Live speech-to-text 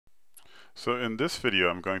So in this video,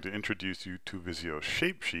 I'm going to introduce you to Visio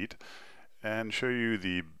ShapeSheet and show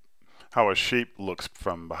you how a shape looks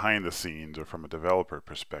from behind the scenes or from a developer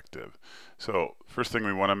perspective. So first thing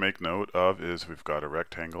we want to make note of is we've got a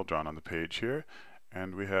rectangle drawn on the page here,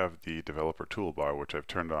 and we have the developer toolbar, which I've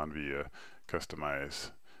turned on via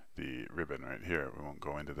customize the ribbon right here. We won't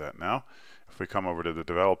go into that now. If we come over to the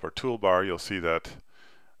developer toolbar, you'll see that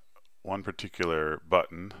one particular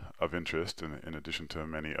button of interest, in addition to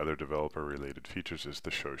many other developer related features, is the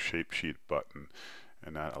Show ShapeSheet button,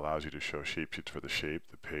 and that allows you to show shapesheets for the shape,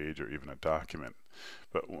 the page, or even a document.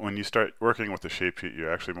 But when you start working with the shapesheet,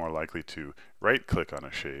 you're actually more likely to right click on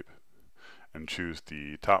a shape and choose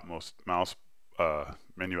the topmost mouse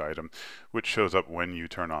menu item, which shows up when you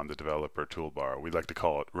turn on the developer toolbar. We like to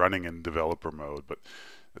call it running in developer mode, but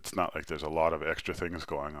it's not like there's a lot of extra things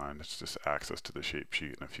going on. It's just access to the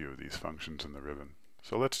shapesheet and a few of these functions in the ribbon.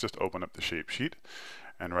 So let's just open up the shapesheet,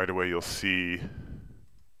 and right away you'll see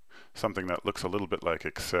something that looks a little bit like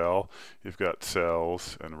Excel. You've got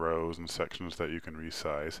cells and rows and sections that you can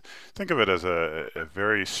resize. Think of it as a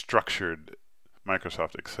very structured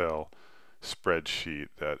Microsoft Excel spreadsheet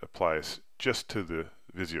that applies just to the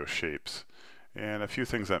Visio shapes. And a few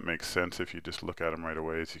things that make sense if you just look at them right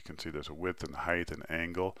away is you can see there's a width and height and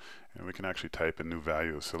angle, and we can actually type in new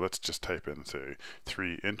values. So let's just type in, say,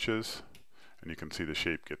 3 inches, and you can see the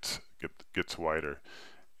shape gets wider.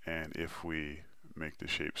 And if we make the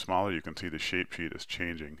shape smaller, you can see the shape sheet is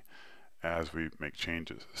changing as we make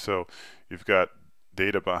changes. So you've got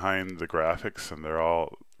data behind the graphics, and they're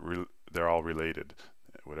all related.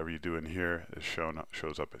 Whatever you do in here is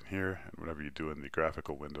shows up in here, and whatever you do in the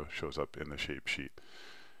graphical window shows up in the shape sheet.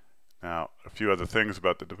 Now, a few other things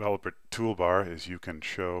about the developer toolbar is you can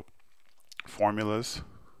show formulas.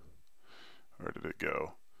 Where did it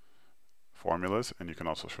go? Formulas, and you can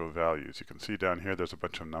also show values. You can see down here there's a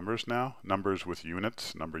bunch of numbers now. Numbers with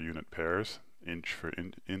units, number-unit pairs, inch for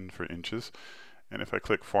in for inches. And if I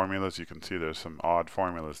click formulas, you can see there's some odd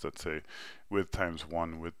formulas that say width times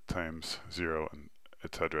 1, width times 0, and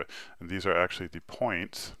etc. And these are actually the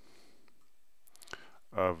points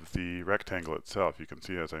of the rectangle itself. You can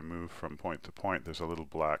see as I move from point to point, there's a little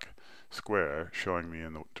black square showing me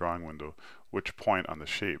in the drawing window which point on the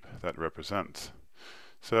shape that represents.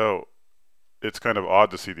 So it's kind of odd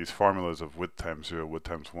to see these formulas of width times 0, width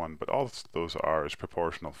times 1, but all those are is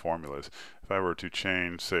proportional formulas. If I were to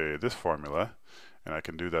change, say, this formula, and I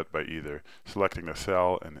can do that by either selecting the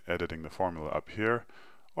cell and editing the formula up here,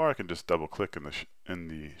 or I can just double click in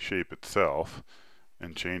the shape itself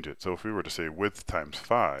and change it. So if we were to say width times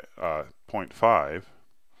 0.5,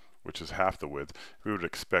 which is half the width, we would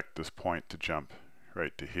expect this point to jump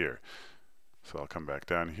right to here. So I'll come back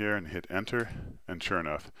down here and hit enter, and sure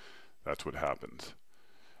enough, that's what happens.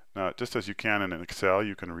 Now, just as you can in Excel,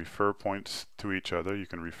 you can refer points to each other. You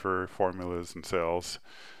can refer formulas and cells.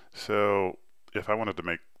 So if I wanted to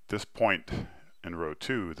make this point in row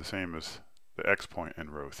 2 the same as the x point in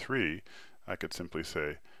row 3, I could simply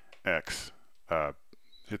say x,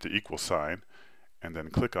 hit the equal sign, and then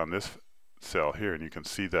click on this cell here, and you can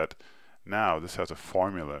see that now this has a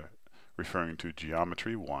formula referring to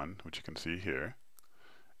geometry 1, which you can see here,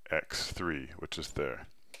 x3, which is there.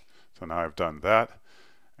 So now I've done that,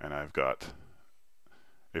 and I've got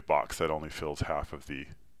a box that only fills half of the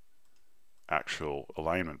actual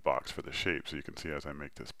alignment box for the shape. So you can see as I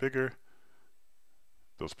make this bigger,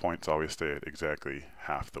 those points always stay at exactly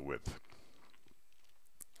half the width.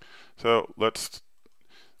 So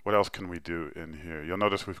what else can we do in here? You'll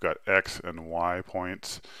notice we've got X and Y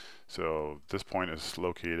points. So this point is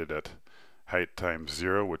located at height times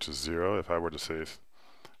 0, which is 0. If I were to say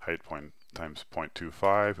height point times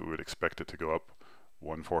 0.25, we would expect it to go up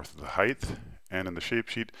 1/4 of the height. And in the shape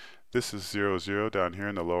sheet, this is 0, 0 down here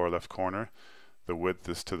in the lower left corner. The width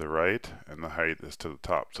is to the right and the height is to the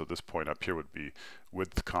top. So this point up here would be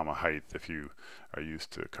width comma height if you are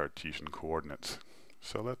used to Cartesian coordinates.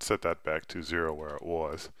 So let's set that back to 0 where it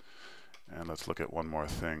was. And let's look at one more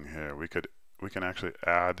thing here. We can actually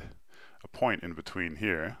add a point in between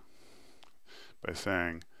here by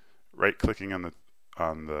saying, right clicking on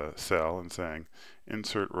the cell and saying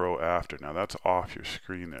insert row after. Now that's off your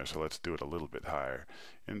screen there, so let's do it a little bit higher.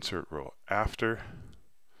 Insert row after.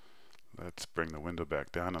 Let's bring the window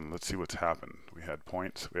back down and let's see what's happened. We had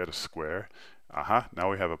points, we had a square.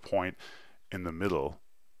 Now we have a point in the middle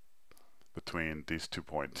between these 2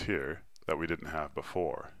 points here that we didn't have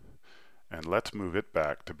before. And let's move it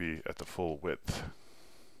back to be at the full width.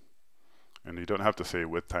 And you don't have to say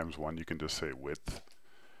width times 1, you can just say width.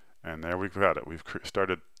 And there we've got it. We've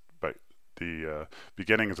started by the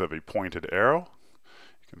beginnings of a pointed arrow.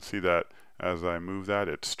 You can see that As I move that,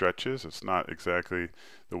 it stretches. It's not exactly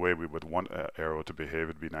the way we would want an arrow to behave.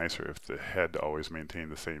 It'd be nicer if the head always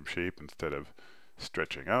maintained the same shape instead of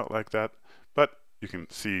stretching out like that. But you can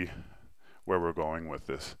see where we're going with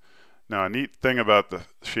this. Now, a neat thing about the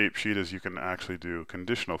shape sheet is you can actually do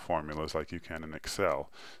conditional formulas like you can in Excel.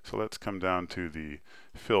 So let's come down to the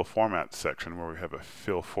fill format section where we have a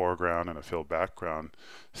fill foreground and a fill background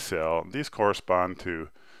cell. These correspond to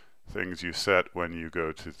things you set when you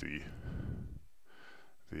go to the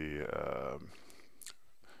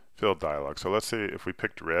fill dialog. So let's say if we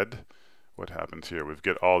picked red, what happens here? We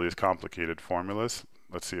get all these complicated formulas.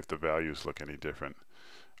 Let's see if the values look any different.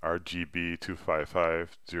 RGB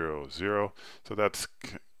 25500. So that's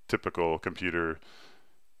typical computer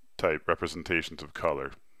type representations of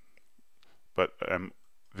color. But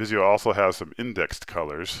Visio also has some indexed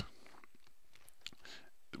colors,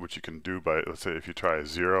 which you can do by, let's say if you try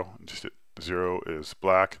 0, just 0 is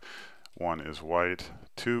black, 1 is white,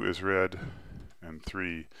 2 is red, and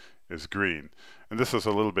 3 is green. And this is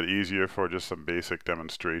a little bit easier for just some basic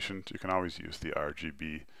demonstrations. You can always use the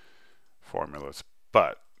RGB formulas.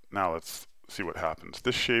 But now let's see what happens.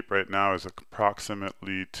 This shape right now is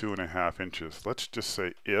approximately 2.5 inches. Let's just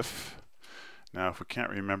say if. Now if we can't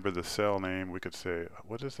remember the cell name, we could say,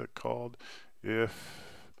 what is it called? If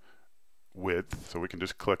width. So we can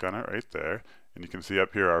just click on it right there. And you can see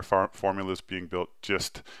up here our formula is being built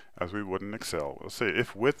just as we would in Excel. We'll say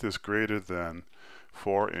if width is greater than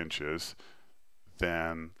 4 inches,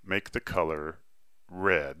 then make the color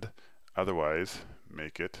red. Otherwise,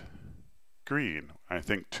 make it green. I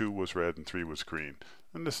think 2 was red and 3 was green.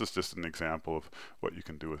 And this is just an example of what you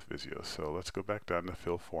can do with Visio. So let's go back down to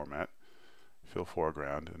fill format, fill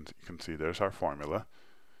foreground, and you can see there's our formula.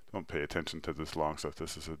 Don't pay attention to this long stuff.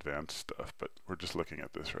 This is advanced stuff, but we're just looking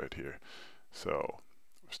at this right here. So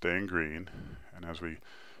we're staying green, and as we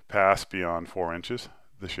pass beyond 4 inches,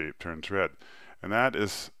 the shape turns red. And that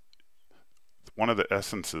is one of the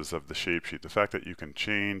essences of the shape sheet, the fact that you can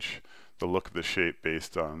change the look of the shape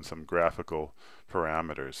based on some graphical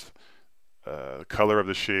parameters. The color of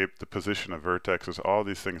the shape, the position of vertexes, all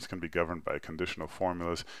these things can be governed by conditional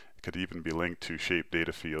formulas. It could even be linked to shape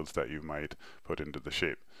data fields that you might put into the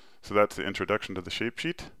shape. So that's the introduction to the shape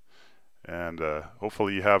sheet, and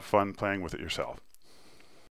hopefully you have fun playing with it yourself.